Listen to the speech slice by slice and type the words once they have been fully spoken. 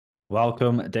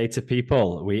Welcome, data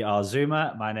people. We are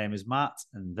Zoomer. My name is Matt,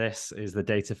 and this is the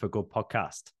Data for Good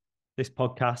podcast. This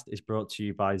podcast is brought to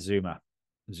you by Zoomer.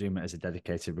 Zoomer is a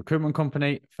dedicated recruitment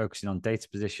company focusing on data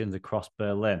positions across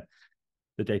Berlin.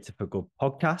 The Data for Good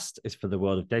podcast is for the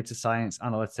world of data science,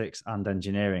 analytics, and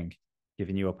engineering,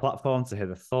 giving you a platform to hear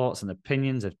the thoughts and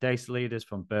opinions of data leaders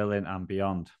from Berlin and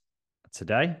beyond.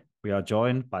 Today, we are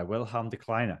joined by Willem de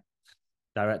Kleijne,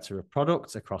 Director of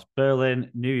Product across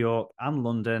Berlin, New York, and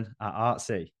London at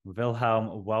Artsy.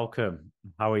 Wilhelm, welcome.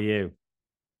 How are you?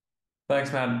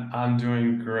 Thanks, man. I'm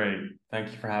doing great.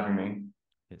 Thank you for having me.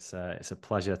 It's a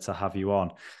pleasure to have you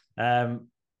on.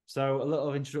 So a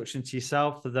little introduction to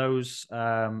yourself for those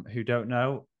who don't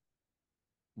know.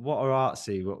 What are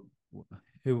Artsy?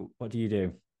 What do you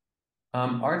do?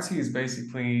 Artsy is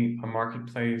basically a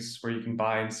marketplace where you can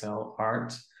buy and sell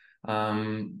art.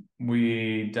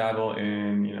 We dabble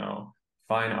in,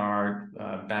 fine art,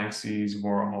 Banksy's,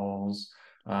 Warhols,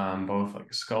 both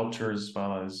like sculptures as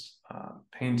well as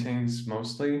paintings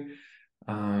mostly.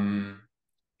 Um,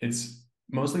 it's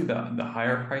mostly the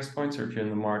higher price points, or if you're in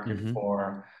the market Mm-hmm.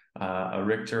 for a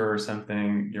Richter or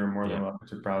something, you're more than Yeah. welcome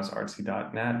to browse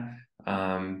artsy.net.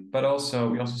 But also,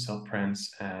 we also sell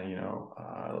prints and,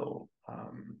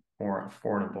 more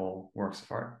affordable works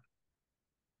of art.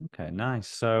 Okay, nice.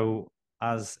 So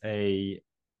as a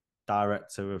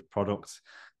director of product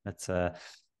at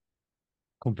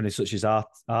companies such as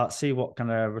Artsy, what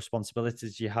kind of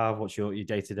responsibilities do you have? What's your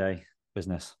day-to-day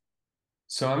business?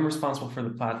 So I'm responsible for the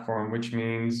platform, which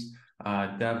means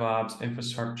DevOps,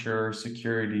 infrastructure,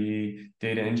 security,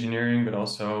 data engineering, but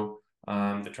also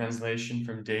the translation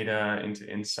from data into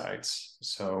insights.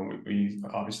 So we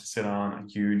obviously sit on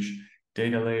a huge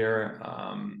data layer,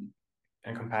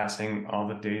 encompassing all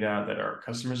the data that our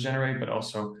customers generate, but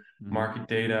also Mhm. market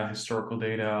data, historical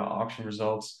data, auction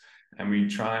results. And we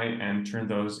try and turn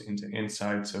those into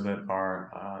insights so that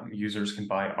our users can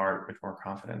buy art with more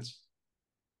confidence.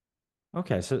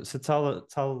 Okay, so tell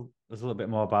us a little bit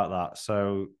more about that.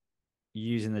 So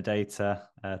using the data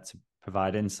to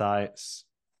provide insights,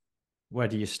 where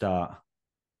do you start?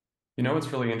 You know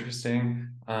what's really interesting?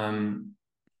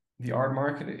 The art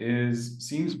market is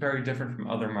seems very different from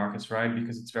other markets, right?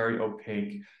 Because it's very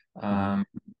opaque. Mhm. Um,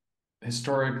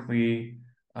 Historically,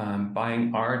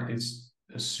 buying art is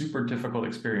a super difficult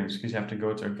experience because you have to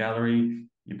go to a gallery.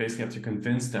 You basically have to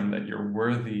convince them that you're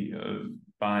worthy of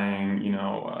buying,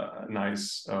 a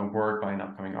nice work by an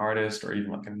upcoming artist or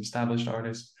even like an established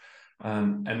artist.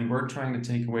 And we're trying to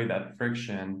take away that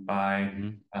friction by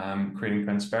Mhm. creating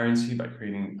transparency, by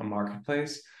creating a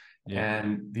marketplace. Yeah,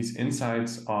 And these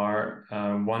insights are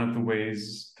one of the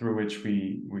ways through which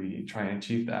we try and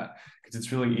achieve that. Because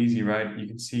it's really easy, right? You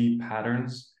can see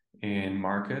patterns in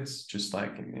markets, just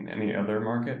like in any other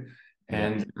market. yeah,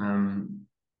 And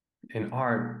in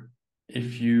art,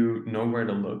 if you know where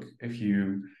to look, if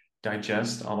you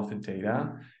digest all of the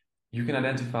data, you can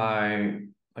identify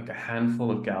like a handful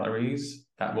of galleries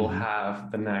that will hmm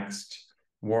have the next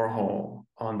Warhol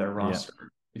on their yeah.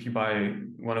 roster. If you buy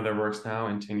one of their works now,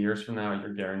 and 10 years from now,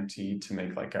 you're guaranteed to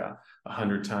make like a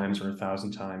hundred times or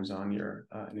 1,000 times on your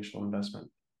initial investment.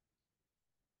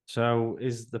 So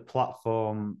is the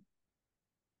platform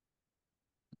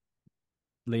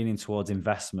leaning towards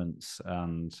investments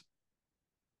and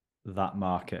that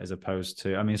market as opposed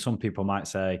to, I mean, some people might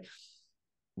say,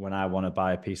 when I want to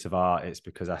buy a piece of art, it's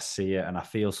because I see it and I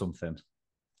feel something.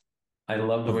 I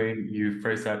love the Oh, way you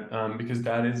phrase that, because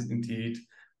that is indeed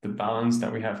the balance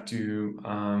that we have to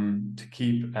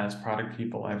keep as product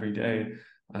people every day.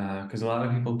 Because a lot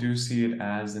of people do see it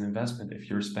as an investment. If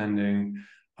you're spending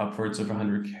upwards of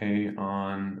 100K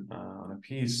on a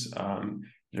piece,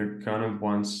 you're gonna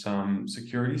want some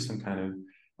security, some kind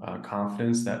of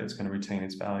confidence that it's going to retain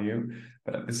its value.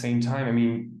 But at the same time, I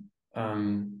mean,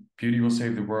 beauty will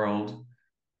save the world.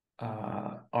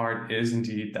 Art is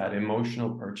indeed that emotional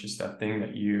purchase, that thing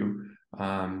that you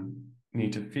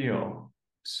need to feel.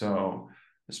 So,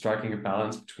 striking a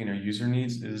balance between our user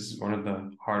needs is one of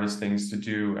the hardest things to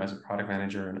do as a product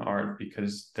manager in art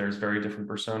because there's very different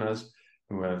personas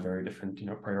who have very different,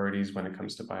 priorities when it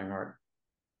comes to buying art.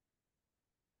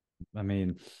 I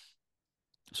mean,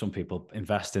 some people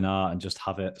invest in art and just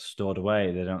have it stored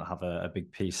away. They don't have a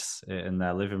big piece in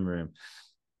their living room.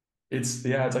 It's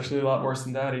actually a lot worse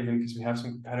than that, even because we have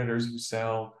some competitors who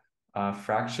sell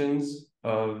fractions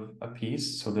of a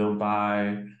piece. So they'll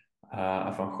buy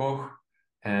a Van Gogh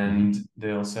and Hmm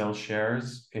they'll sell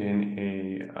shares in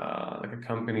a like a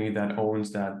company that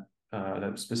owns that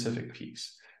specific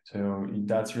piece. So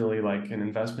that's really like an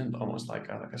investment, almost like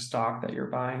a stock that you're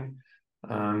buying.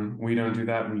 We don't do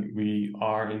that. We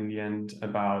are in the end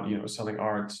about, selling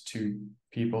art to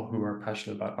people who are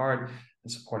passionate about art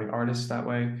and supporting artists that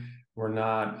way. We're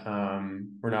not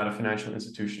a financial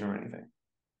institution or anything.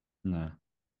 No,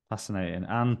 fascinating.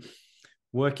 And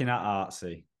working at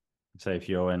Artsy, say if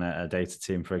you're in a data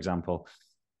team, for example,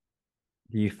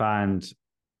 do you find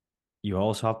you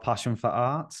also have passion for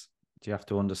art? Do you have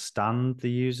to understand the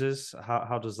users?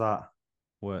 How does that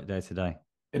work day to day?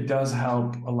 It does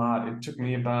help a lot. It took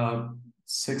me about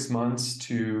 6 months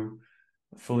to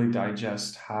fully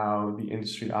digest how the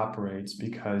industry operates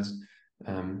because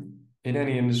in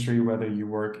any industry, whether if you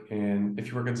work at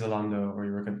Zalando or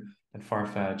you work at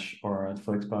Farfetch or at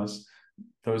Flixbus,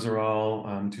 those are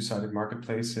all two-sided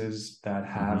marketplaces that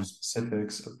have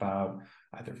specifics about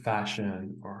either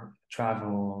fashion or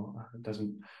travel. It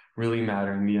doesn't really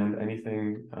matter in the end.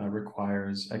 Anything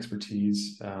requires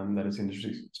expertise that is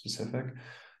industry specific.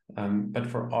 But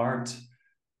for art,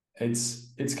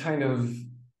 it's kind of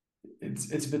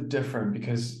it's a bit different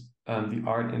because the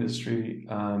art industry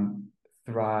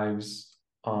thrives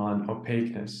on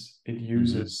opaqueness. It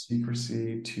uses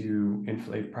secrecy to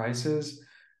inflate prices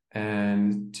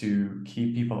and to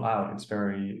keep people out. It's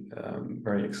very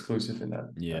exclusive in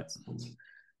Yeah. that sense.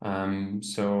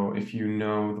 So if you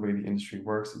know the way the industry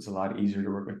works, it's a lot easier to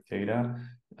work with data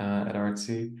at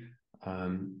Artsy.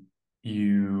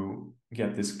 You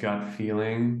get this gut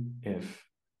feeling if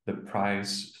the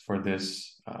price for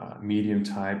this medium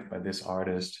type by this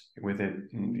artist with it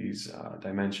in these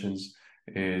dimensions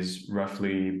is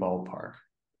roughly ballpark.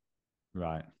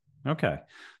 Right. Okay.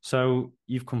 So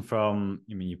you've come from,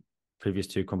 your previous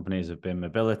two companies have been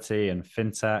mobility and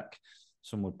fintech.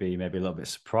 Some would be maybe a little bit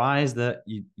surprised that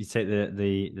you take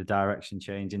the direction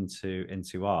change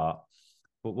into art.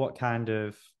 But what kind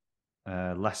of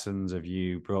lessons have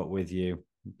you brought with you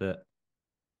that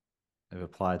have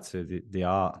applied to the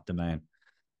art domain?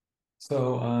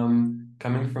 So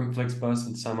coming from Flixbus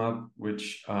and SumUp,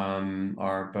 which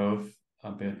are both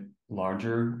a bit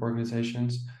larger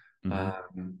organizations,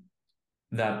 um,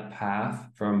 that path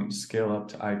from scale up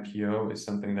to IPO is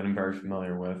something that I'm very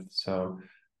familiar with. So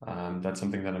that's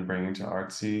something that I'm bringing to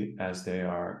Artsy as they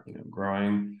are,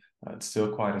 growing. It's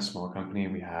still quite a small company.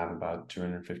 We have about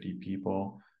 250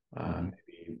 people,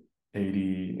 maybe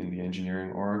 80 in the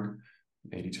engineering org,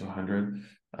 80 to 100.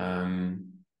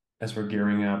 As we're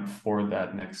gearing up for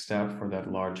that next step, for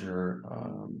that larger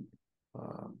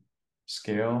uh,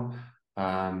 scale,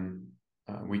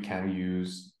 we can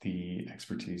use the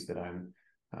expertise that I'm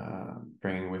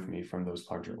bringing with me from those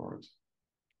larger orgs.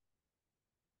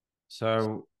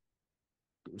 So,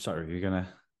 sorry, you're gonna.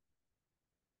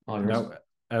 All yours. No,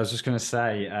 I was just gonna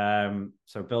say.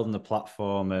 So building the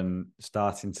platform and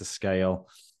starting to scale,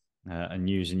 and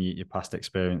using your past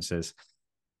experiences,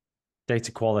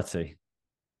 data quality.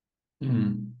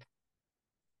 Mm.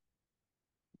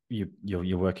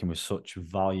 You're working with such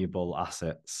valuable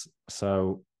assets.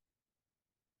 So,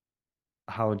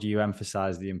 how do you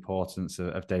emphasize the importance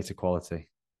of data quality?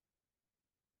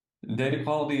 Data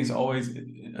quality is always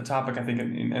a topic, I think,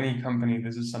 in any company.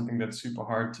 This is something that's super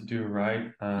hard to do,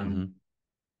 right?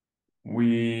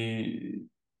 We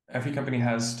Every company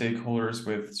has stakeholders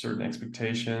with certain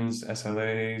expectations,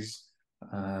 SLAs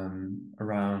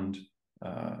around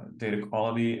data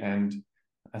quality, and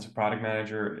as a product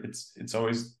manager, it's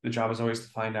always the job is always to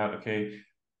find out, okay,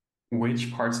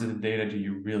 which parts of the data do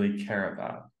you really care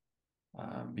about?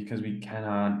 Because we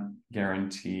cannot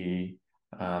guarantee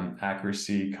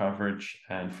accuracy, coverage,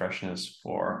 and freshness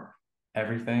for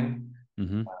everything.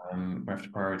 We have to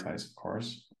prioritize, of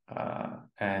course.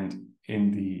 And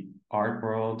in the art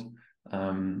world,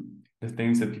 the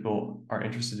things that people are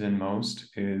interested in most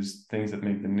is things that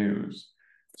make the news.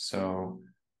 So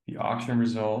the auction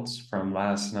results from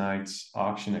last night's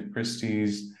auction at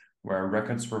Christie's, where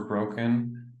records were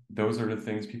broken, those are the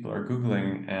things people are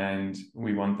Googling, and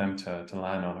we want them to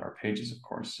land on our pages, of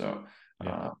course. So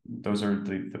those are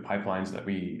the pipelines that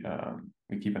we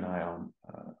keep an eye on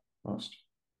most.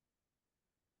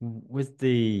 With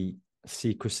the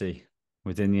secrecy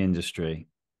within the industry,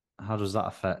 how does that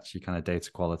affect your kind of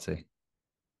data quality?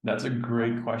 That's a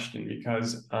great question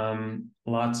because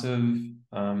lots of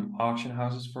auction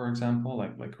houses, for example,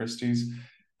 like Christie's,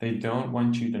 they don't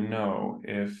want you to know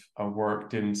if a work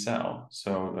didn't sell.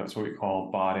 So that's what we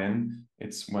call bought in.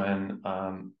 It's when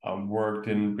a work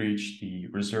didn't reach the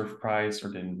reserve price or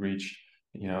didn't reach,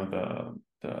 the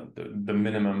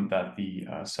minimum that the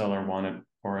seller wanted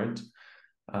for it.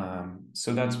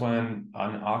 So that's when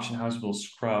an auction house will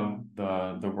scrub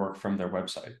the work from their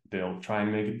website. They'll try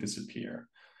and make it disappear.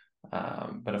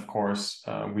 But of course,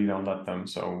 we don't let them.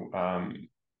 So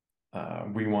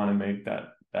we want to make that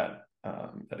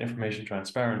information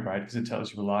transparent, right? Because it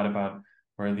tells you a lot about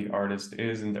where the artist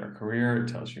is in their career. It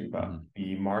tells you about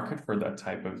the market for that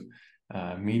type of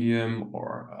medium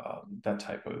or that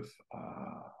type of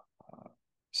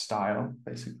style,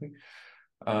 basically.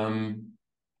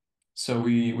 So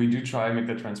we do try and make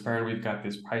that transparent. We've got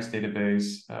this price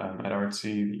database at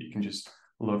Artsy that you can just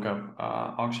look up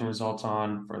auction results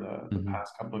on for the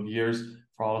past couple of years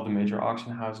for all of the major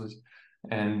auction houses.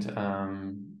 And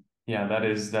yeah, that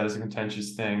is a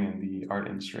contentious thing in the art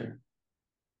industry.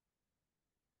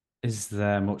 Is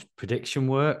there much prediction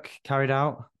work carried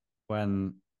out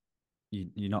when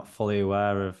you're not fully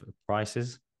aware of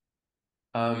prices?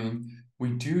 We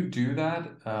do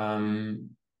that,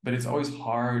 but it's always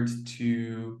hard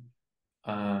to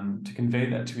convey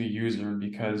that to a user,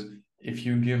 because if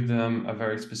you give them a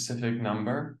very specific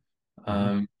number,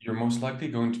 you're most likely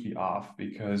going to be off,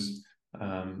 because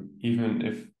even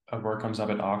if a work comes up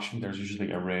at auction, there's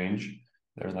usually a range.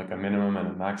 There's like a minimum and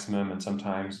a maximum, and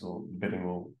sometimes the bidding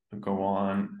will go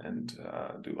on and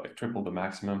do like triple the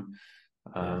maximum.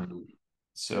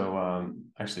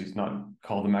 Actually, it's not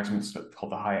called the maximum; it's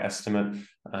called the high estimate.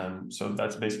 So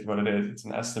that's basically what it is. It's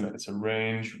an estimate. It's a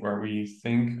range where we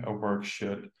think a work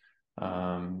should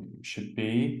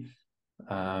be.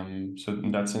 So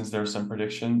in that sense, there's some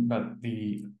prediction, but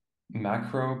the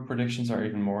macro predictions are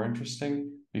even more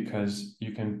interesting, because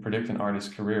you can predict an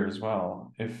artist's career as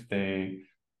well. If they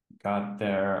got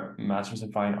their Masters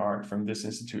in Fine Art from this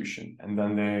institution, and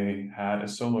then they had a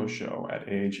solo show at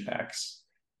age X.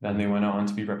 Then they went on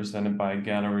to be represented by a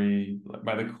gallery,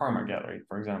 by the Karma Gallery,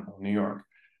 for example, in New York.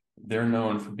 They're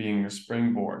known for being a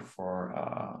springboard for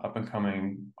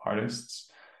up-and-coming artists.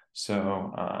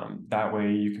 So that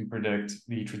way you can predict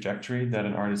the trajectory that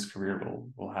an artist's career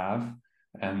will have,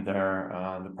 and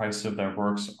the price of their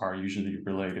works are usually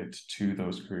related to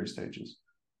those career stages.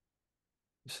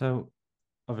 So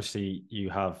obviously you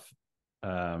have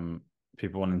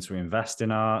people wanting to invest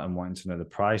in art and wanting to know the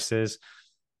prices.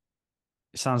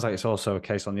 It sounds like it's also a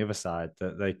case on the other side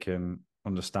that they can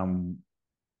understand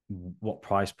what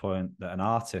price point that an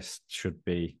artist should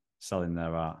be selling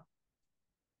their art.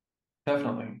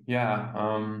 Definitely, yeah.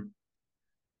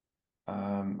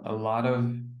 A lot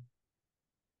of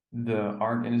the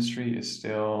art industry is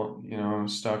still,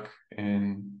 stuck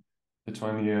in the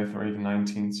 20th or even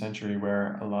 19th century,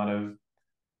 where a lot of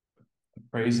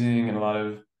appraising and a lot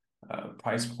of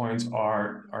price points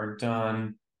are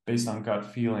done based on gut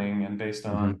feeling and based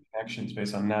on connections,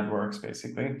 based on networks,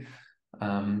 basically.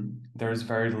 There's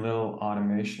very little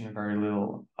automation, very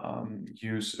little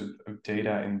use of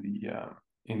data in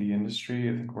the industry.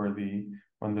 I think we're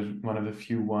one of the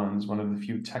few ones, one of the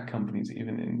few tech companies,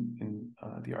 even in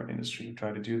the art industry, who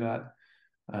try to do that.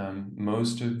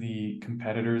 Most of the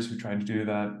competitors who try to do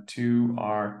that too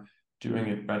are doing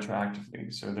it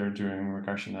retroactively. So they're doing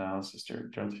regression analysis. They're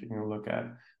taking a look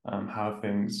at how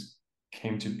things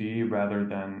came to be rather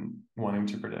than wanting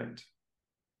to predict.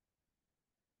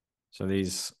 So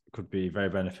these could be very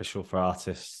beneficial for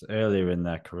artists earlier in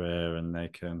their career, and they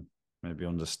can maybe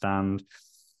understand.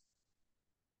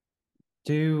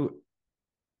 Do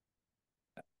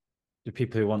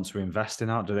people who want to invest in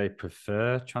art, do they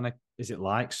prefer is it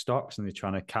like stocks and they're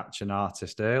trying to catch an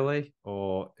artist early,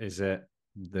 or is it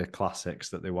the classics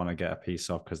that they want to get a piece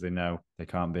of because they know they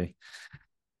can't be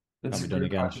done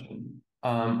again? Question.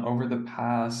 Over the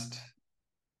past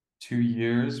 2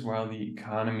 years, while the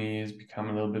economy has become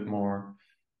a little bit more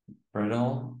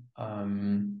brittle,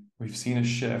 we've seen a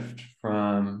shift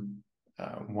from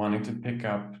wanting to pick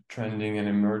up trending and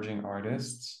emerging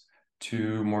artists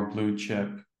to more blue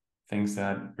chip things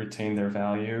that retain their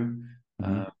value.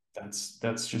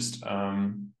 That's just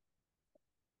a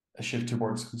shift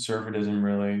towards conservatism,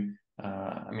 really.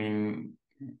 I mean,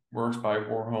 works by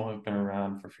Warhol have been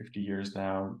around for 50 years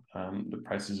now. The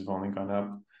prices have only gone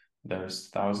up. There's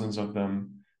thousands of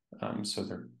them, so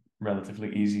they're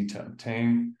relatively easy to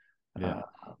obtain,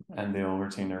 and they'll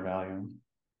retain their value.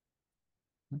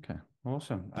 Okay,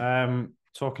 awesome.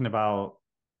 Talking about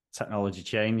technology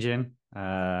changing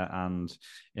and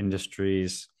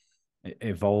industries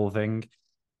evolving,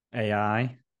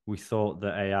 AI, we thought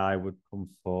that AI would come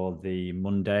for the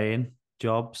mundane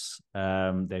jobs.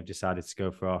 They've decided to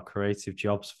go for our creative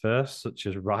jobs first, such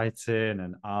as writing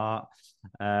and art.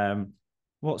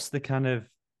 What's the kind of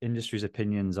industry's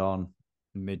opinions on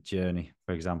Mid-Journey,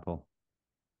 for example?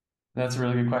 That's a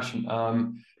really good question.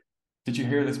 Did you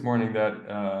hear this morning that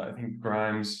I think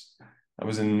Grimes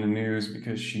was in the news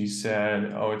because she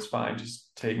said, "Oh, it's fine,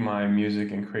 just take my music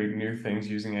and create new things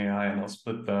using AI, and I'll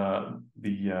split the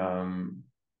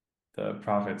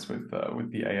profits with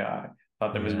the AI."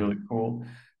 thought that was Yeah. really cool.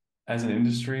 As an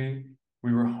industry,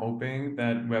 we were hoping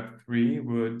that Web3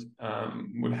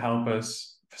 would help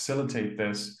us facilitate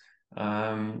this,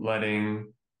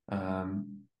 letting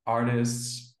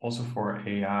artists, also for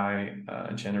AI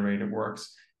generated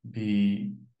works,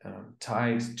 be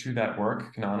tied to that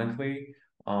work canonically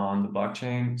on the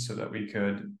blockchain so that we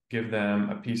could give them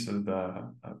a piece of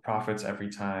the profits every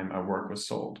time a work was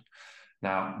sold.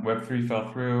 Now, Web3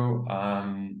 fell through.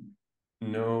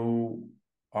 No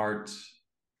art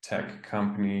tech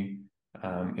company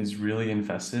is really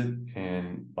invested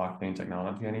in blockchain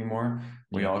technology anymore.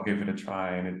 We Yeah. all gave it a try,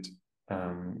 and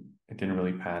it didn't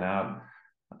really pan out.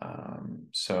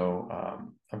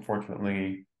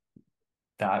 Unfortunately,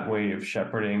 that way of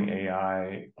shepherding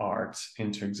AI art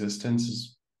into existence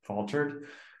is faltered.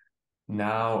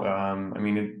 Now, I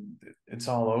mean, it's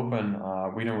all open.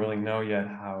 We don't really know yet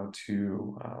how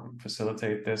to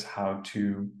facilitate this, how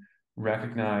to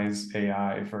recognize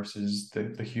AI versus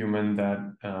the human that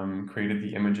created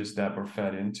the images that were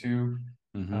fed into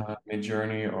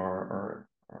Midjourney or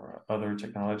other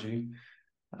technology.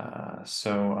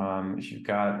 If you've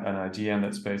got an idea in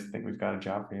that space, I think we've got a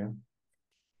job for you.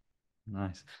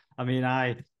 Nice. I mean,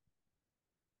 I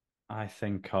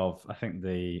think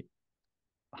the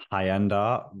high end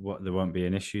art, there won't be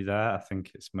an issue there. I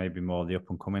think it's maybe more the up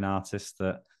and coming artists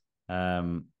that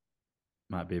um,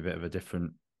 might be a bit of a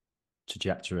different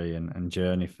trajectory and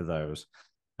journey for those.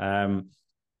 Um,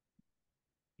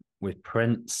 with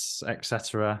prints,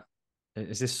 etc.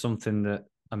 Is this something that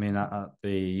I mean? The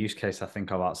use case I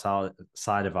think of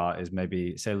outside of art is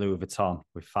maybe say Louis Vuitton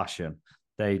with fashion.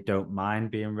 They don't mind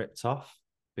being ripped off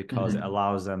because it Mhm.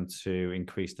 allows them to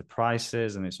increase the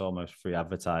prices and it's almost free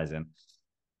advertising.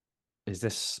 Is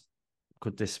this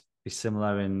Could this be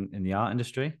similar in the art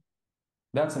industry?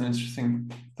 That's an interesting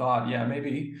thought. Yeah,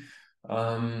 maybe.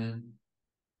 Um,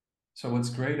 So what's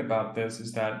great about this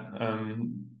is that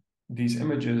these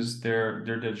images they're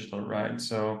digital, right?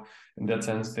 So in that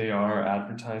sense, they are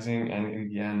advertising, and in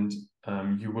the end,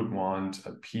 you would want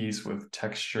a piece with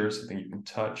texture, something you can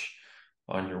touch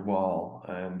on your wall.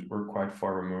 And we're quite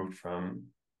far removed from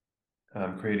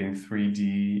creating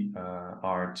 3D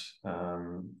art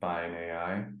by an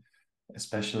AI,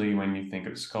 especially when you think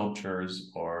of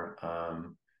sculptures or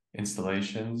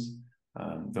installations.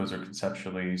 Those are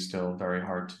conceptually still very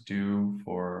hard to do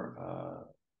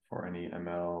for any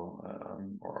ML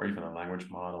or even a language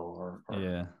model or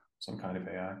Yeah. some kind of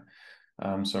AI.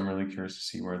 So I'm really curious to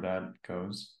see where that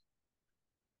goes.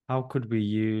 How could we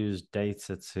use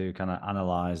data to kind of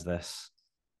analyze this?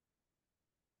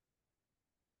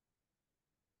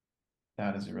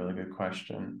 That is a really good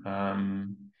question.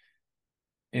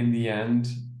 In the end,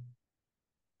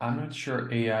 I'm not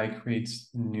sure AI creates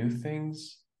new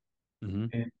things.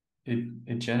 Mm-hmm.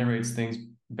 It generates things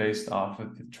based off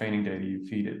of the training data you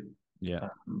feed it. Yeah.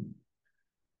 Um,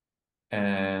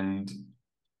 and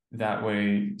that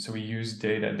way, so we use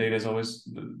data. Data is always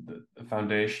the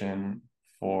foundation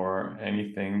for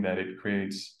anything that it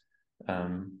creates.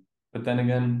 But then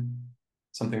again,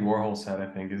 something Warhol said, I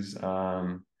think, is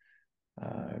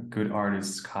good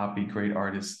artists copy, great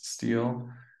artists steal.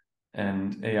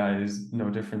 And AI is no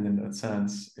different in that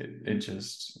sense. It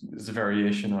just is a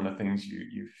variation on the things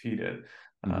you feed it.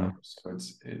 Mm-hmm. So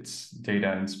it's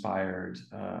data inspired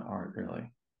art,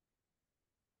 really.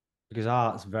 Because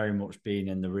art's very much been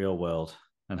in the real world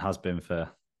and has been for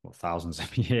thousands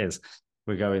of years.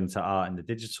 We go into art in the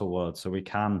digital world, so we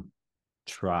can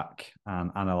track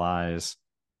and analyze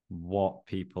what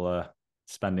people are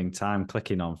spending time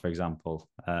clicking on. For example,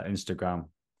 Instagram,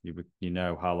 you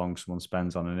know how long someone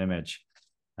spends on an image.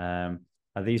 Are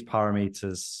these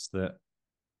parameters that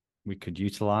we could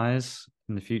utilize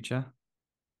in the future?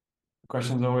 The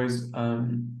question is always,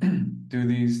 do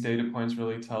these data points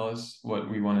really tell us what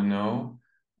we want to know?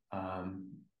 Um,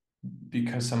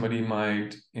 because somebody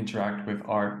might interact with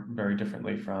art very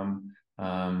differently from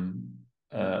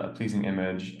a pleasing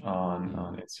image on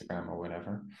Instagram or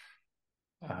whatever.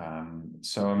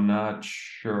 So I'm not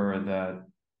sure that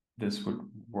this would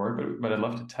work, but I'd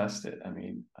love to test it. I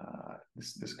mean,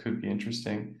 this could be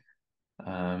interesting.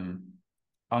 Um,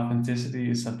 Authenticity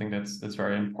is something that's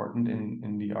very important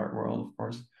in the art world, of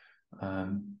course.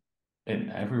 Um,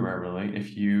 Everywhere really.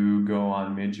 If you go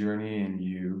on Midjourney and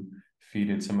you feed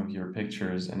it some of your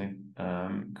pictures, and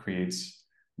it creates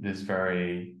this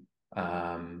very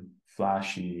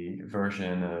flashy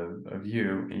version of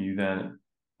you, and you then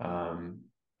um,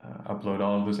 upload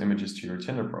all of those images to your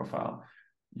Tinder profile,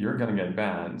 you're going to get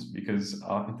banned because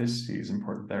authenticity is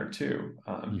important there too.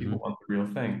 People Mm-hmm. want the real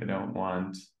thing. They don't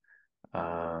want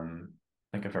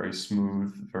like a very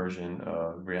smooth version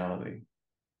of reality.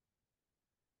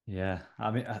 Yeah,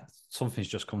 I mean, something's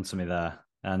just come to me there,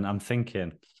 and I'm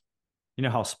thinking, you know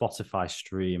how Spotify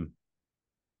stream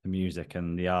the music,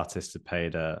 and the artists are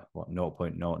paid what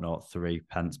 0.003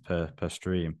 pence per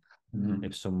stream. If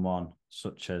Mhm. someone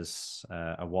such as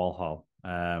a Warhol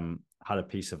had a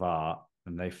piece of art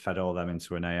and they fed all them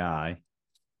into an AI,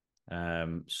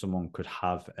 someone could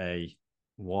have a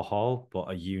Warhol, but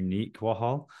a unique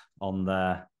Warhol on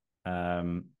their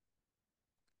um,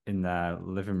 in their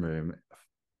living room.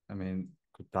 I mean,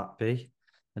 could that be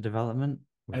a development?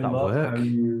 Would I that love how work?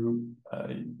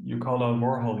 you called out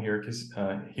Warhol here because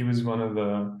he was one of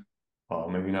the, well,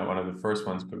 maybe not one of the first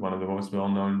ones, but one of the most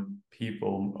well-known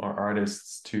people or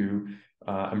artists to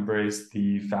embrace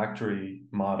the factory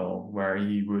model, where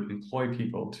he would employ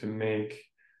people to make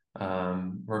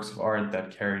works of art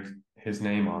that carried his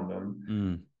name on them.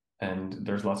 Mm, And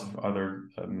there's lots of other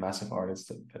massive artists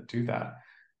that do that.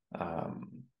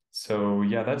 Um, so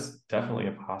yeah, that's definitely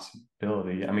a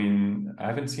possibility. I mean, I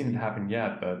haven't seen it happen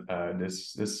yet, but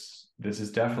this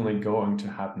is definitely going to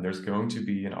happen. There's going to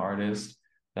be an artist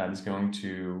that is going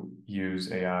to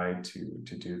use AI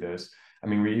to do this. I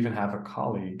mean, we even have a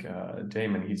colleague,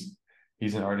 Damon.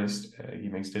 He's an artist. He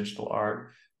makes digital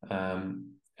art,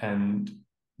 and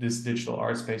this digital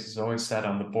art space is always set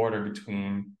on the border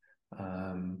between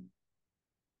um,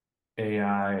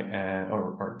 AI and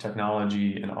or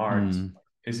technology and art. mm.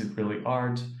 Is it really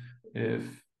art if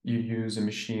you use a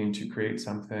machine to create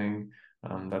something?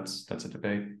 That's a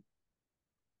debate.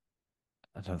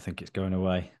 I don't think it's going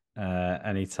away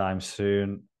anytime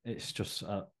soon. It's just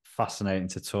fascinating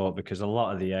to talk because a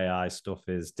lot of the AI stuff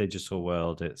is digital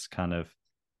world. It's kind of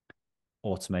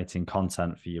automating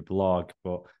content for your blog,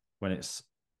 but when it's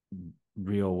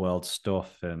real world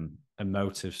stuff and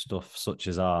emotive stuff such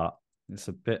as art, it's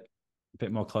a bit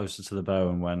more closer to the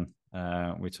bone when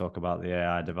we talk about the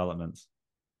AI developments.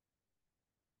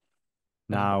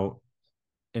 That's Now,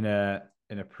 in a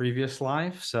previous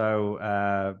life,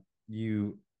 so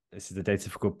you this is the Data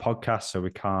for Good podcast, so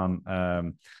we can't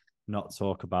not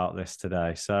talk about this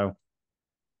today. So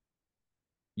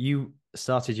you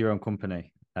started your own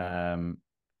company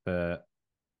for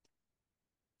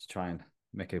to try and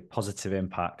make a positive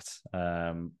impact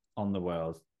on the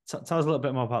world. Tell us a little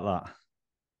bit more about that.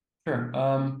 sure.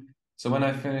 So when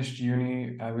I finished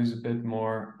uni, I was a bit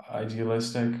more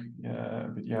idealistic, a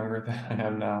bit younger than I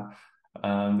am now.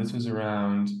 This was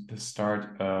around the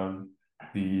start of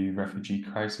the refugee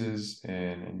crisis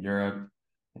in Europe,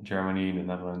 in Germany, the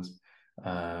Netherlands.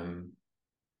 Um,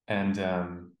 And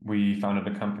we founded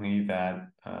a company that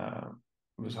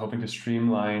was hoping to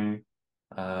streamline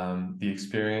the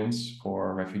experience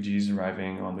for refugees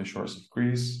arriving on the shores of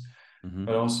Greece. Mm-hmm.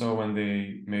 But also, when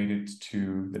they made it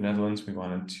to the Netherlands, we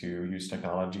wanted to use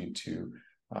technology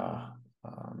uh,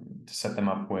 to set them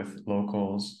up with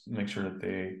locals, make sure that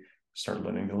they start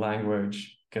learning the language,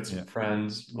 get some Yeah.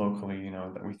 friends locally. You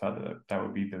know, that we thought that that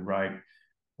would be the right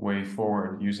way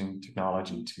forward, using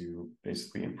technology to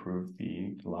basically improve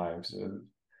the lives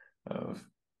of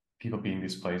people being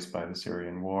displaced by the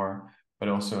Syrian war, but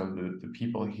also the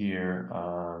people here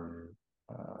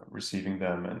receiving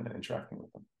them and interacting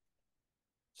with them.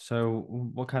 So,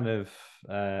 what kind of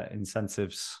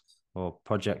incentives or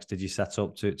projects did you set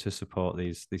up to support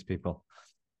these people?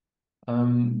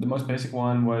 The most basic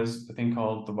one was a thing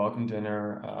called the Welcome Dinner.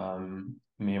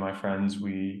 Me and my friends,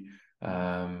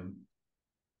 um,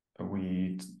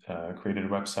 we created a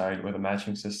website with a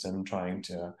matching system trying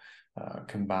to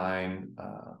combine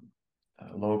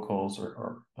locals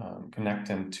or connect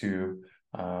them to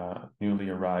newly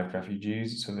arrived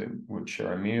refugees so they would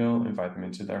share a meal, invite them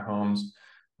into their homes,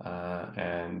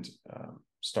 and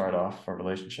start off a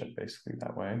relationship basically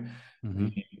that way. Mm-hmm.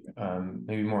 The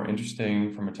maybe more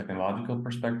interesting from a technological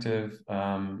perspective,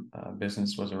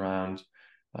 business was around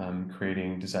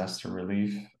creating disaster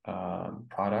relief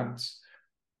products,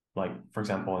 like, for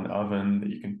example, an oven that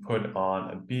you can put on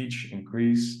a beach in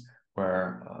Greece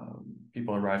where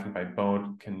people arriving by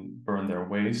boat can burn their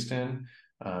waste in.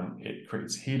 It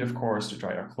creates heat, of course, to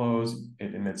dry our clothes.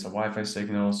 It emits a Wi-Fi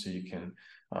signal so you can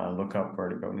look up where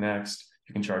to go next.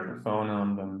 You can charge your phone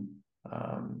on them.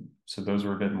 So those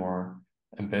were a bit more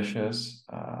ambitious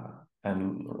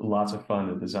and lots of fun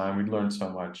to design. We learned so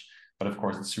much, but of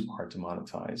course, it's super hard to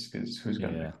monetize because who's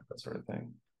going to pay Yeah. for that sort of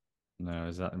thing? No,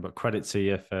 exactly. But credit to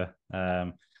you for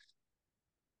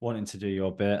wanting to do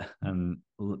your bit and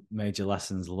major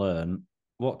lessons learned.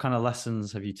 What kind of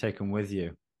lessons have you taken with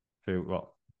you through what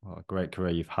a great career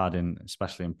you've had in,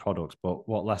 especially in products? But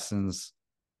what lessons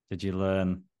did you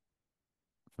learn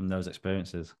from those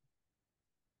experiences?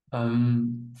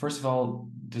 First of all,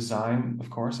 design, of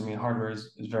course. I mean, hardware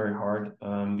is very hard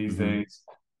these Mm-hmm. days.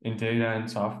 in data and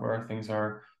software, things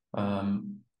are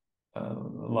um, a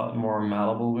lot more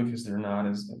malleable because they're not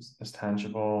as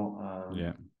tangible.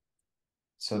 Yeah.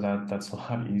 So that's a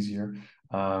lot easier.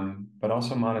 But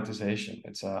also monetization.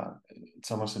 It's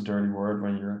almost a dirty word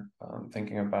when you're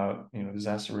thinking about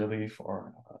disaster relief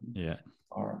Yeah.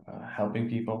 or helping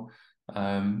people.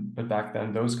 But back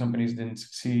then, those companies didn't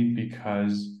succeed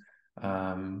because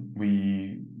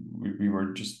we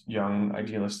were just young,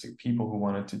 idealistic people who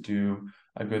wanted to do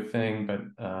a good thing. But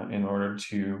in order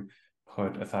to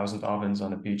put 1,000 ovens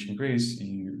on a beach in Greece,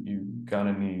 you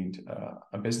gonna need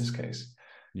a business case.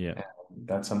 Yeah. And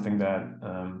that's something that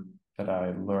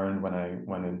I learned when I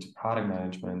went into product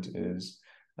management is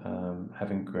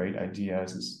having great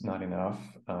ideas is not enough.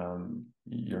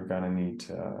 You're gonna need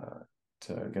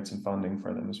to get some funding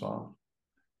for them as well.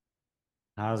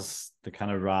 Has the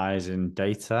kind of rise in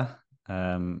data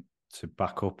to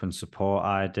back up and support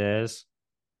ideas,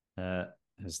 uh,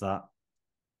 has that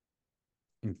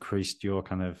increased your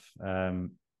kind of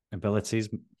abilities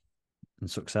and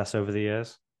success over the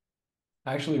years?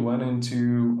 I actually went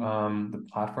into the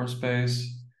platform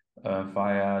space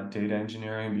via data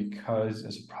engineering because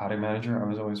as a product manager, I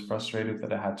was always frustrated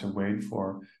that I had to wait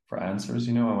for answers.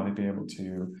 I want to be able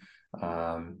to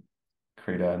um,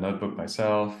 create a notebook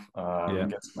myself, Yeah.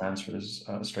 get some answers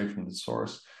straight from the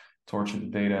source, torture the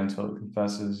data until it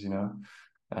confesses. Yeah,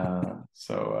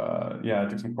 I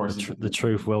took some courses. The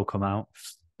truth will come out.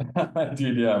 I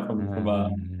did, yeah, from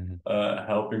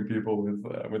helping people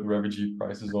with refugee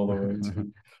prices all the way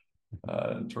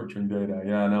to torturing data.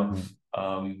 Yeah, no.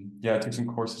 Yeah, I took some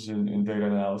courses in data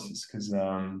analysis because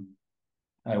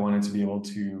I wanted to be able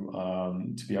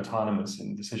to be autonomous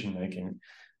in decision making,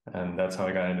 and that's how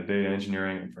I got into data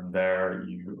engineering. And from there,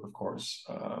 you of course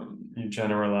you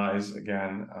generalize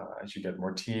again as you get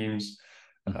more teams.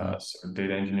 Mm-hmm. So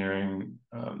data engineering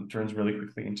turns really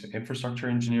quickly into infrastructure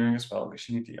engineering as well, because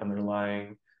you need the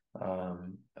underlying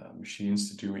machines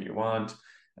to do what you want.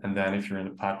 And then if you're in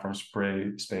the platform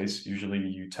space, usually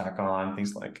you tack on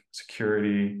things like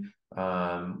security,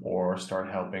 or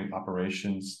start helping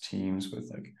operations teams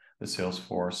with like the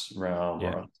Salesforce realm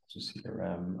Yeah. or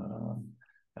CRM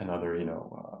and other,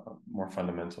 more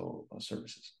fundamental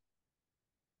services.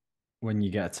 When you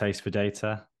get a taste for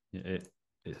data, it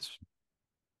sets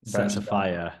a Branching out.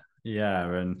 fire. Yeah.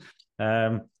 And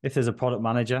if there's a product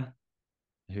manager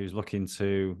who's looking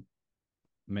to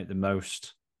make the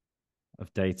most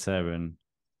of data and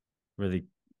really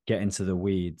get into the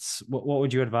weeds, what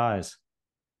would you advise?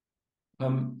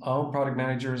 All product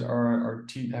managers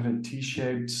have a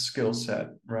T-shaped skill set,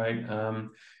 right?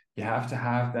 You have to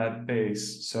have that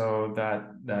base, so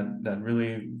that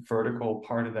really vertical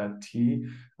part of that T.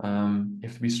 You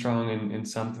have to be strong in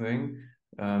something,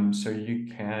 so you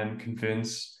can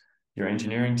convince your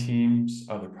engineering teams,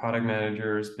 other product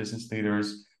managers, business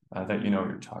leaders that you know what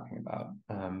you're talking about.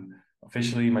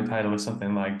 Officially, my title is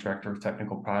something like Director of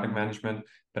Technical Product Management,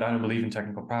 but I don't believe in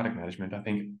technical product management. I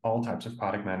think all types of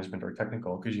product management are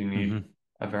technical because you need Mm-hmm.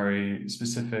 a very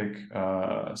specific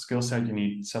skill set. You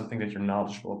need something that you're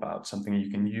knowledgeable about, something you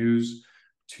can use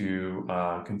to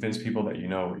convince people that you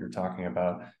know what you're talking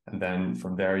about. And then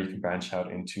from there, you can branch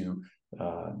out into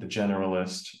the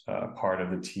generalist part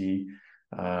of the T.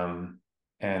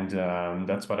 And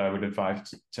that's what I would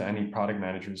advise to any product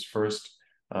managers. First,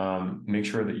 make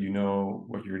sure that you know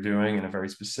what you're doing in a very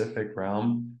specific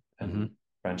realm Mm-hmm. and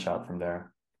branch out from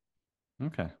there.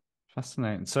 Okay.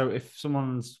 Fascinating. So if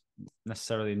someone's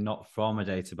necessarily not from a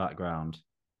data background,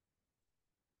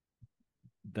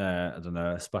 their, I don't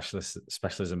know,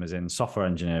 specialism is in software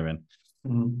engineering.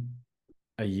 Mhm.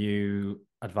 Are you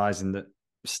advising that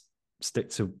stick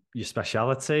to your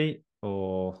speciality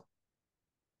or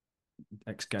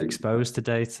get exposed to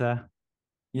data?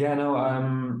 Yeah,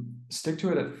 no, stick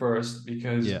to it at first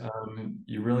because Yeah.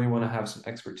 you really want to have some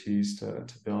expertise to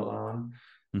build on.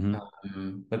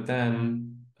 Mm-hmm. But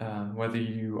then, whether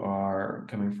you are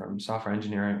coming from software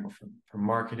engineering or from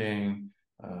marketing,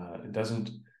 it doesn't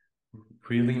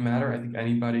really matter. I think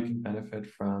anybody can benefit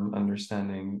from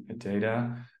understanding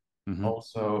data. Mm-hmm.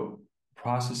 Also,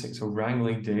 processing, so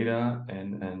wrangling data and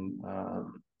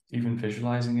even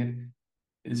visualizing it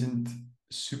isn't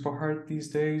super hard these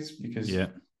days because Yeah.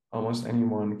 almost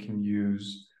anyone can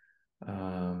use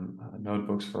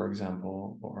notebooks, for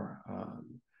example, or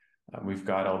we've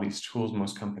got all these tools.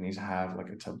 Most companies have like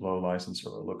a Tableau license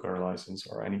or a Looker license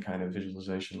or any kind of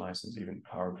visualization license, even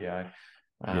Power BI.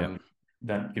 Yeah.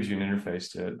 That gives you an interface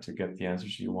to get the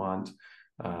answers you want.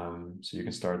 So you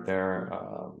can start there.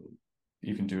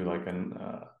 Even do like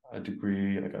a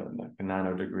degree, like a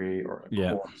nano degree or a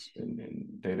Yeah. course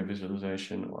in data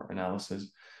visualization or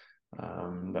analysis.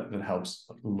 that helps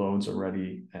loads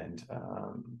already. And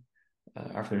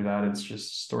after that, it's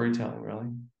just storytelling, really.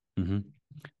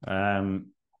 Mm-hmm.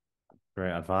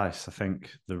 Great advice. I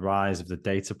think the rise of the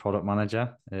data product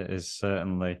manager is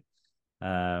certainly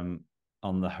on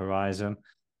the horizon.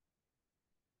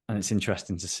 And it's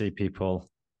interesting to see people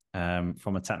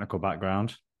from a technical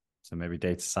background, so maybe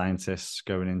data scientists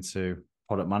going into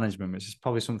product management, which is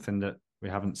probably something that we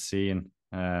haven't seen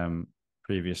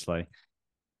previously.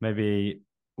 Maybe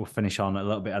we'll finish on a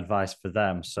little bit of advice for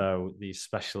them. So these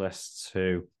specialists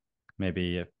who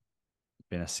maybe have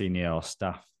been a senior or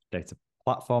staff data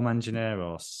platform engineer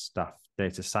or staff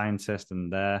data scientist,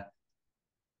 and they're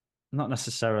not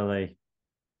necessarily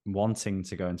wanting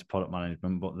to go into product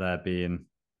management, but they're being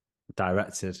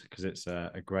directed because it's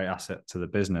a great asset to the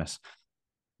business.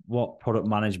 What product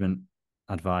management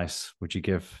advice would you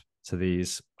give to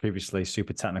these previously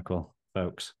super technical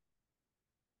folks?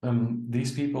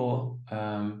 These people,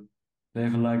 they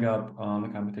have a leg up on the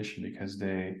competition because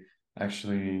they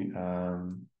actually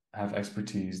have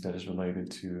expertise that is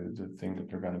related to the thing that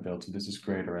they're going to build. So this is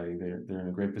great already. They're in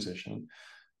a great position.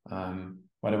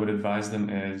 What I would advise them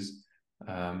is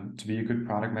to be a good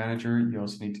product manager, you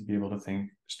also need to be able to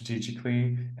think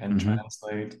strategically and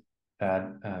translate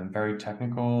that very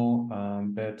technical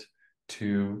bit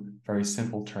to very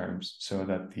simple terms so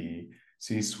that the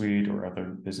C-suite or other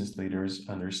business leaders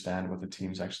understand what the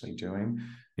team's actually doing.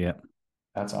 Yeah.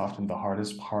 That's often the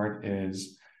hardest part,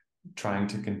 is trying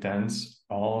to condense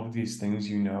all of these things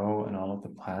and all of the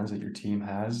plans that your team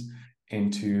has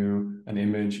into an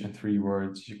image and 3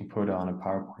 words you can put on a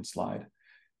PowerPoint slide.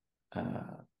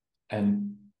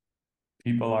 And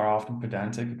people are often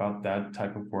pedantic about that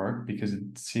type of work because it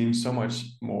seems so much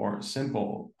more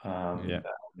simple than,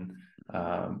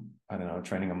 I don't know,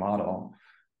 training a model.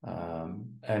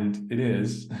 And it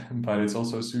is, but it's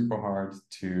also super hard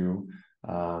to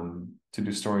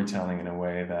do storytelling in a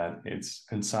way that it's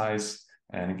concise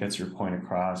and it gets your point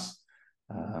across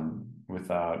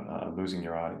without losing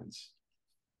your audience.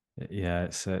 Yeah,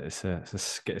 it's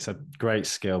a great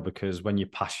skill, because when you're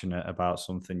passionate about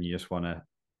something, you just want to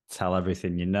tell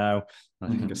everything you know.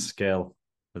 And I think a skill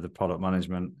with the product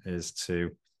management is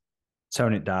to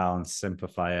tone it down,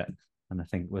 simplify it. And I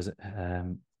think I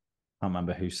can't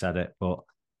remember who said it, but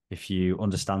if you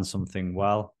understand something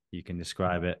well, you can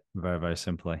describe it very, very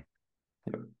simply.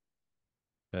 Yep.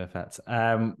 Perfect.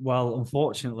 Well,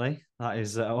 unfortunately, that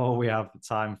is all we have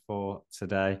time for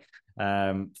today.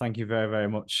 Thank you very, very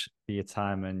much for your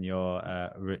time and your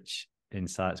rich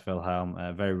insights, Wilhelm.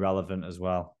 Very relevant as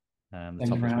well. The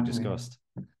topics we discussed.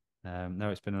 No,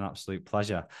 it's been an absolute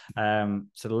pleasure. To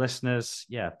the listeners,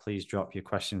 please drop your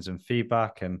questions and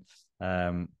feedback, and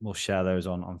we'll share those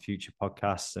on future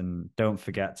podcasts. And don't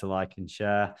forget to like and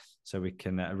share so we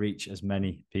can reach as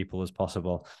many people as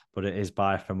possible. But it is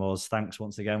bye from us. Thanks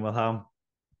once again, Wilhelm.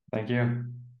 Thank you.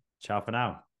 Ciao for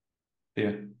now. See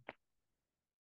you.